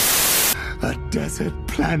A desert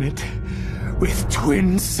planet with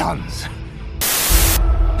twin suns.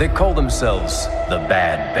 They call themselves the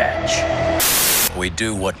Bad Batch. We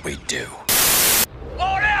do what we do.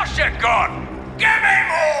 What else you got? Give me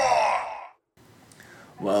more!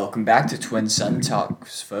 Welcome back to Twin Sun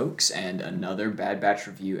Talks, folks, and another Bad Batch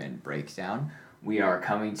review and breakdown. We are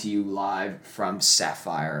coming to you live from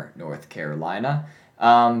Sapphire, North Carolina.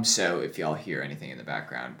 So if y'all hear anything in the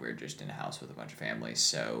background, we're just in a house with a bunch of families,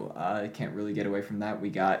 so I can't really get away from that. We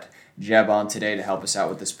got Jeb on today to help us out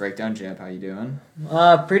with this breakdown. Jeb, how you doing?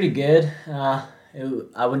 Pretty good. I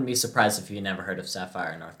wouldn't be surprised if you never heard of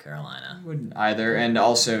Sapphire, North Carolina. Wouldn't either. And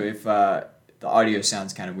also, if the audio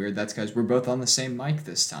sounds kind of weird, that's because we're both on the same mic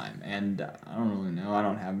this time. And I don't really know. I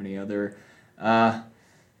don't have any other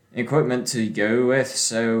equipment to go with,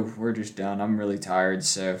 so we're just done. I'm really tired,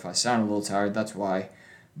 so if I sound a little tired, that's why.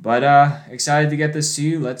 But excited to get this to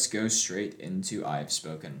you. Let's go straight into I Have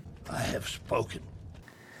Spoken. I have spoken.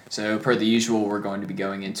 So, per the usual, we're going to be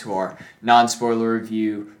going into our non-spoiler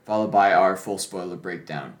review, followed by our full spoiler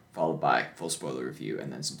breakdown, followed by full spoiler review,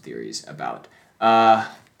 and then some theories about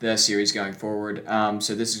the series going forward.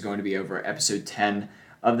 So this is going to be over episode 10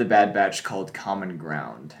 of The Bad Batch called Common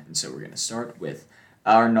Ground. And so we're going to start with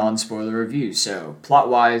our non-spoiler review. So,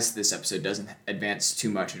 plot-wise, this episode doesn't advance too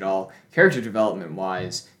much at all. Character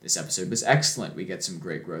development-wise, this episode was excellent. We get some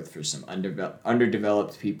great growth for some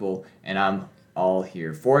underdeveloped people, and I'm all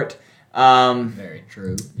here for it. Very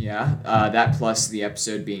true. Yeah, that plus the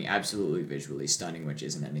episode being absolutely visually stunning, which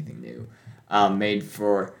isn't anything new, made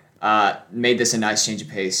this a nice change of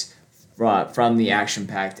pace from the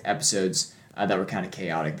action-packed episodes that were kind of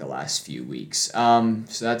chaotic the last few weeks. So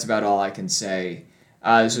that's about all I can say.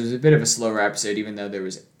 This was a bit of a slower episode, even though there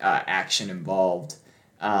was action involved.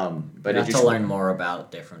 But you have to learn more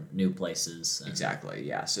about different new places. Exactly,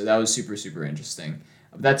 yeah. So that was super, super interesting.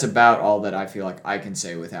 That's about all that I feel like I can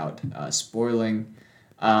say without spoiling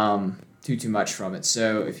too much from it.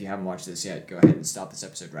 So if you haven't watched this yet, go ahead and stop this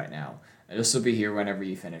episode right now. It'll still be here whenever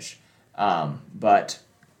you finish. But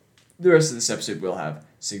the rest of this episode will have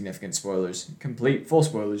significant spoilers, complete full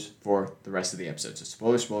spoilers for the rest of the episode. So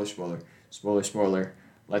spoiler.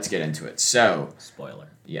 Let's get into it. So, spoiler.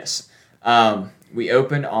 Yes. We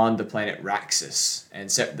open on the planet Raxus, and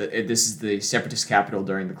this is the Separatist capital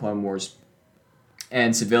during the Clone Wars,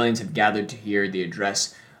 and civilians have gathered to hear the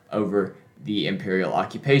address over the Imperial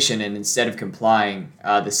occupation, and instead of complying,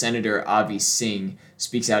 the Senator Avi Singh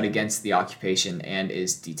speaks out against the occupation and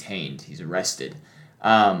is detained. He's arrested.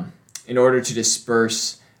 In order to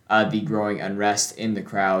disperse the growing unrest in the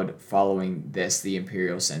crowd following this, the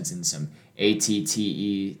Imperial sends in some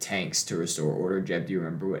ATTE tanks to restore order. Jeb, do you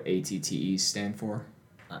remember what ATTE stand for?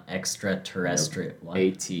 Extraterrestrial. Nope.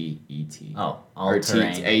 ATET. Oh,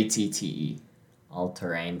 all-terrain. ATTE.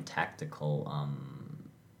 All-terrain tactical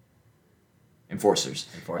Enforcers.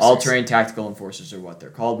 All-terrain tactical enforcers are what they're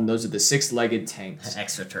called, and those are the six-legged tanks.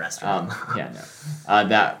 Extraterrestrial.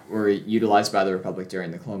 That were utilized by the Republic during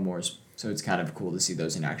the Clone Wars, so it's kind of cool to see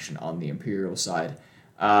those in action on the Imperial side.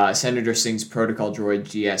 Senator Singh's protocol droid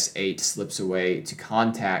GS-8 slips away to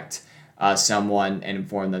contact someone and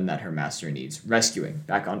inform them that her master needs rescuing.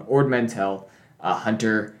 Back on Ord Mantell,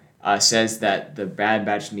 Hunter says that the Bad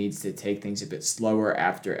Batch needs to take things a bit slower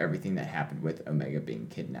after everything that happened with Omega being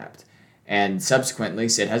kidnapped. And subsequently,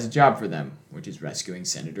 Sid has a job for them, which is rescuing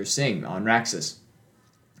Senator Singh on Raxus.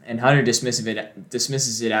 And Hunter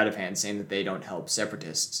dismisses it out of hand, saying that they don't help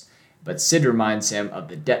separatists. But Sid reminds him of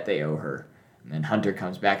the debt they owe her. And then Hunter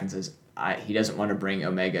comes back and says he doesn't want to bring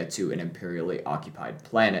Omega to an imperially occupied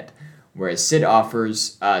planet, whereas Sid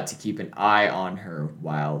offers to keep an eye on her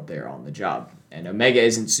while they're on the job. And Omega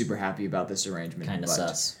isn't super happy about this arrangement. Kind of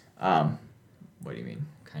sus. What do you mean?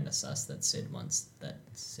 Kind of sus that Sid wants that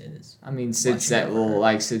Sid is. I mean, Sid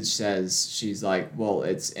says she's like, well,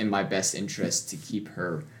 it's in my best interest to keep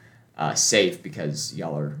her safe because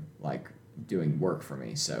y'all are like doing work for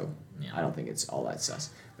me. So yeah. I don't think it's all that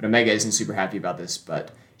sus. But Omega isn't super happy about this,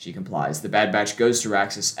 but she complies. The Bad Batch goes to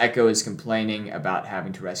Raxus. Echo is complaining about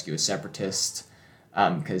having to rescue a separatist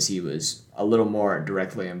because he was a little more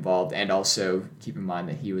directly involved, and also keep in mind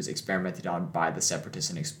that he was experimented on by the separatists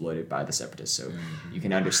and exploited by the separatists, so you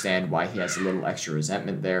can understand why he has a little extra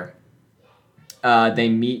resentment there. They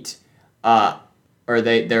meet, they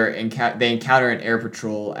encounter an air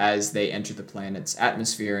patrol as they enter the planet's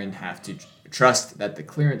atmosphere and have to trust that the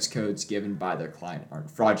clearance codes given by their client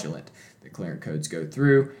aren't fraudulent. The clearance codes go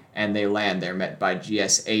through, and they land. They're met by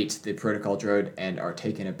GS-8, the protocol droid, and are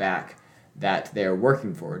taken aback that they're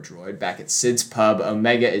working for a droid. Back at Sid's pub,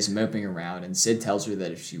 Omega is moping around, and Sid tells her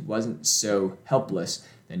that if she wasn't so helpless,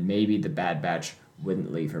 then maybe the Bad Batch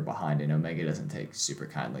wouldn't leave her behind, and Omega doesn't take super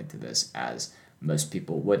kindly to this, as most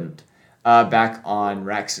people wouldn't. Back on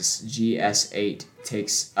Raxus, GS8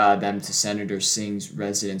 takes them to Senator Singh's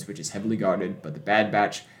residence, which is heavily guarded, but the Bad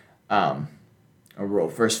Batch,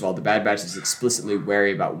 first of all, the Bad Batch is explicitly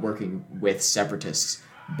wary about working with separatists,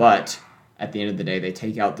 but at the end of the day, they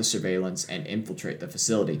take out the surveillance and infiltrate the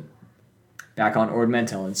facility. Back on Ord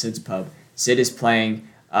Mantell in Sid's pub, Sid is playing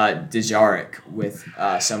Dejarik with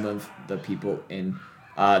some of the people in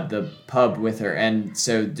the pub with her. And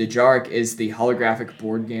so Dejarik is the holographic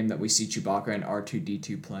board game that we see Chewbacca and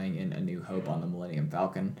R2-D2 playing in A New Hope on the Millennium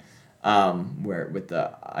Falcon, where with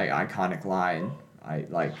the iconic line,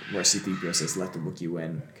 where C-3PO says, "Let the Wookiee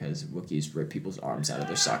win," because Wookiees rip people's arms out of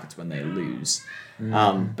their sockets when they lose.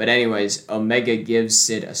 But anyways, Omega gives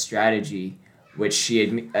Sid a strategy which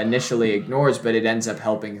she initially ignores, but it ends up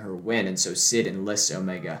helping her win, and so Sid enlists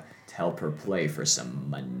Omega to help her play for some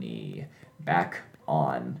money. Back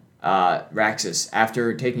on Raxus,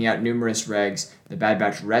 after taking out numerous regs, the Bad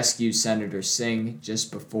Batch rescues Senator Singh just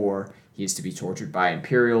before he is to be tortured by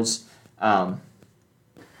Imperials.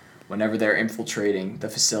 Whenever they're infiltrating the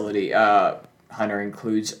facility, Hunter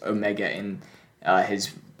includes Omega in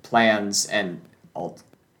his plans, and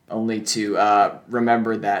only to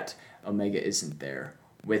remember that Omega isn't there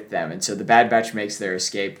with them. And so the Bad Batch makes their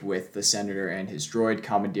escape with the Senator and his droid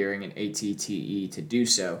commandeering an AT-TE to do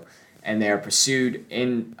so, and they are pursued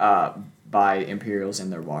by Imperials,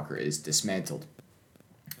 and their walker is dismantled.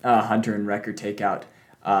 Hunter and Wrecker take out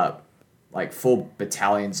full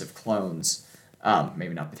battalions of clones.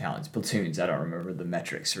 Maybe not battalions, platoons. I don't remember the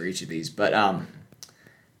metrics for each of these, but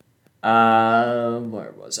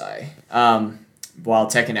where was I? While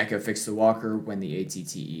Tech and Echo fix the walker, when the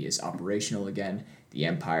AT-TE is operational again, the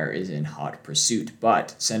Empire is in hot pursuit.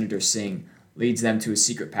 But Senator Singh leads them to a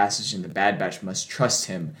secret passage, and the Bad Batch must trust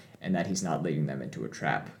him and that he's not leading them into a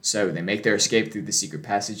trap. So they make their escape through the secret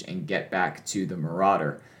passage and get back to the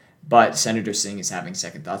Marauder. But Senator Singh is having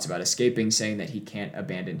second thoughts about escaping, saying that he can't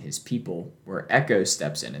abandon his people, where Echo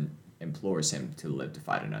steps in and implores him to live to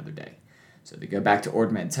fight another day. So they go back to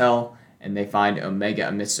Ord Mantell, and they find Omega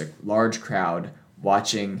amidst a large crowd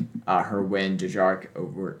watching her win Dejarik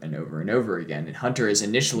over and over and over again. And Hunter is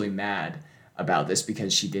initially mad about this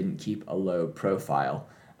because she didn't keep a low profile.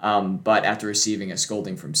 But after receiving a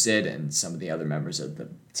scolding from Sid and some of the other members of the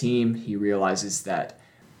team, he realizes that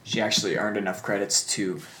she actually earned enough credits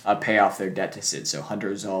to pay off their debt to Sid. So Hunter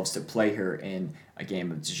resolves to play her in a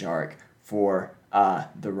game of Dejarik for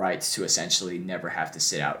the right to essentially never have to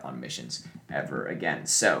sit out on missions ever again.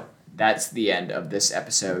 So that's the end of this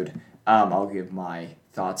episode. I'll give my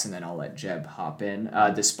thoughts and then I'll let Jeb hop in.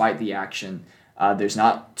 Despite the action, there's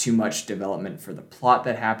not too much development for the plot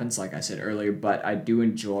that happens, like I said earlier, but I do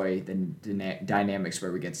enjoy the dynamics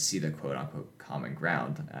where we get to see the quote-unquote common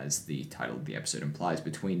ground, as the title of the episode implies,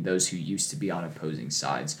 between those who used to be on opposing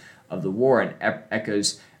sides of the war, and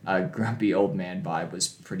Echo's grumpy old man vibe was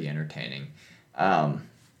pretty entertaining. I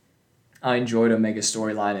enjoyed Omega's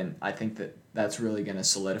storyline, and I think that that's really going to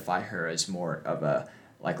solidify her as more of a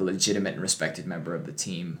legitimate and respected member of the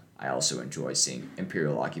team. I also enjoy seeing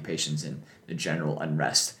Imperial occupations and the general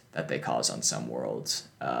unrest that they cause on some worlds.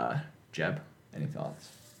 Jeb, any thoughts?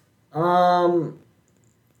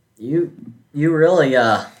 You really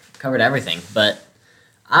covered everything, but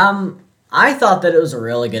I thought that it was a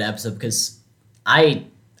really good episode because I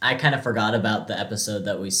kind of forgot about the episode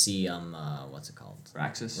that we see what's it called?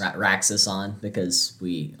 Raxus? Raxus on, because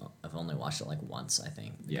I've only watched it once, I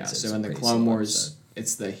think. Yeah, so in the Clone Wars,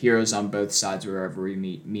 it's the heroes on both sides wherever we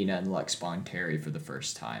meet Mina and Lux Bonteri for the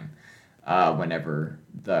first time. Whenever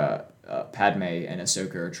the Padme and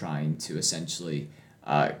Ahsoka are trying to essentially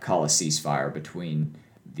call a ceasefire between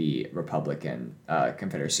the Republic and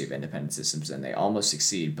Confederacy of Independent Systems, and they almost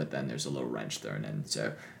succeed, but then there's a little wrench thrown in.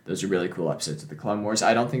 So those are really cool episodes of the Clone Wars.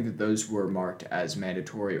 I don't think that those were marked as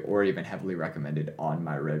mandatory or even heavily recommended on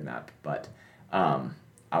my roadmap, but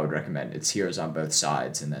I would recommend it's Heroes on Both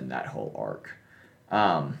Sides and then that whole arc.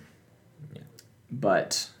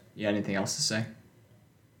 But yeah, anything else to say?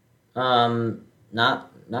 Not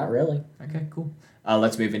really. Okay, cool.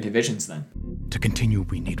 Let's move into visions then. To continue,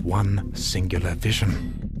 we need one singular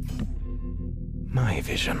vision. My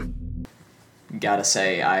vision. Gotta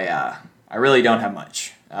say, I really don't have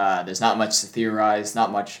much. There's not much to theorize,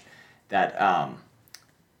 not much that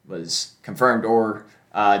was confirmed or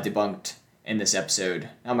debunked in this episode.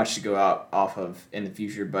 Not much to go out off of in the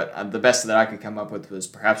future, but the best that I could come up with was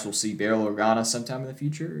perhaps we'll see Bail Organa sometime in the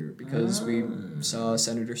future because we saw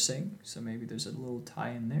Senator Singh, so maybe there's a little tie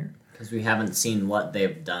in there. Because we haven't seen what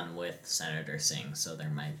they've done with Senator Singh, so there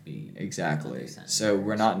might be... Exactly. So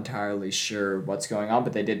we're not entirely sure what's going on,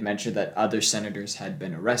 but they did mention that other senators had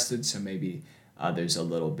been arrested, so maybe there's a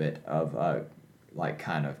little bit of,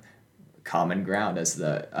 kind of common ground, as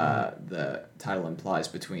the title implies,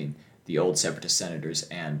 between the old separatist senators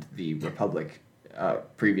and the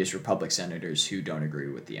previous Republic senators who don't agree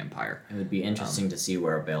with the Empire. It would be interesting to see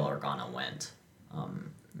where Bail Organa went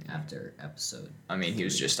after episode. I mean, he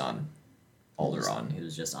was just on Alderaan. He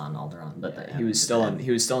was just on Alderaan, but He was still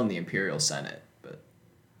in the Imperial Senate, but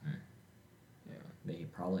but he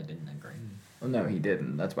probably didn't agree. well, no, he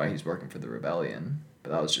didn't. That's why he's working for the rebellion.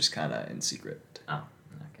 But that was just kind of in secret. Oh,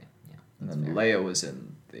 okay, yeah. And then Leia was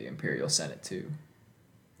in the Imperial Senate too.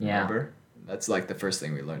 Yeah. Remember? That's like the first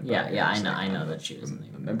thing we learned. Yeah, about yeah, her. It's I know that she was a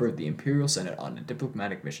member of the Imperial Senate on a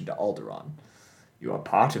diplomatic mission to Alderaan. You are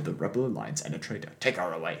part of the Rebel Alliance and a traitor. Take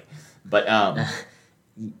her away. But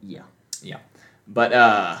Yeah. yeah. But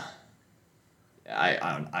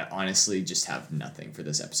I honestly just have nothing for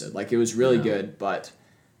this episode. Like, it was really good, but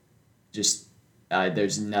just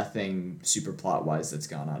there's nothing super plot wise that's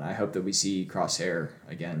gone on. I hope that we see Crosshair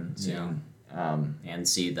again soon. And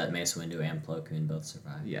see that Mace Windu and Plo Koon both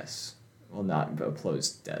survive. Yes. Well, not, but Plo's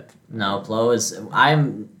dead. No, Plo is...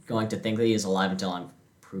 I'm going to think that he is alive until I'm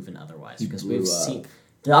proven otherwise. Because we've seen...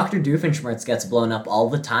 Dr. Doofenshmirtz gets blown up all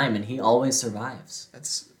the time, and he always survives.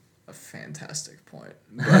 That's a fantastic point.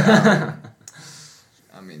 But,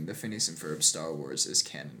 I mean, the Phineas and Ferb Star Wars is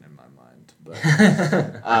canon in my mind. But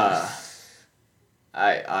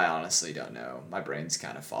I honestly don't know. My brain's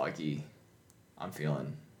kind of foggy. I'm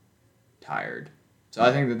feeling tired. So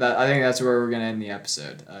I think that's where we're gonna end the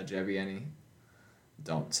episode. Do you have any?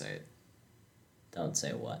 Don't say it. Don't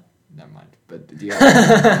say what? Never mind. But do you have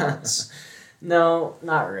any thoughts? No,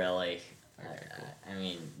 not really. Okay, cool. I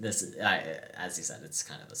mean, this is, as you said, it's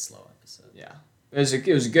kind of a slow episode. Yeah, it was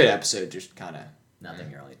a good episode. Just kind of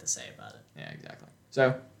Nothing really to say about it. yeah, exactly.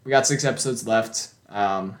 So we got 6 episodes left.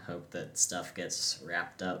 Hope that stuff gets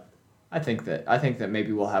wrapped up. I think that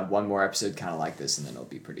maybe we'll have one more episode kind of like this, and then it'll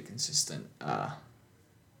be pretty consistent.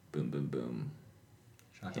 Boom, boom, boom.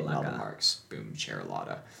 Hitting all the Shakalaka. marks. Boom,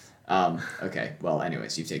 Charlotta. Okay, well,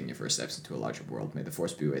 anyways, you've taken your first steps into a larger world. May the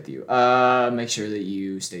Force be with you. Make sure that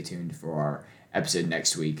you stay tuned for our episode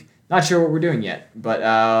next week. Not sure what we're doing yet, but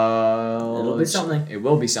It'll be something. It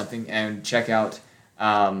will be something, and check out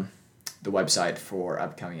the website for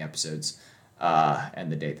upcoming episodes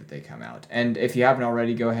and the date that they come out. And if you haven't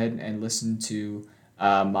already, go ahead and listen to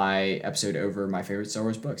my episode over my favorite Star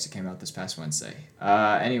Wars books. It came out this past Wednesday.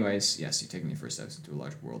 Anyways, yes, you're taking your first steps into a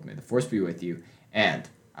larger world. May the Force be with you, and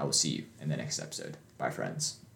I will see you in the next episode. Bye, friends.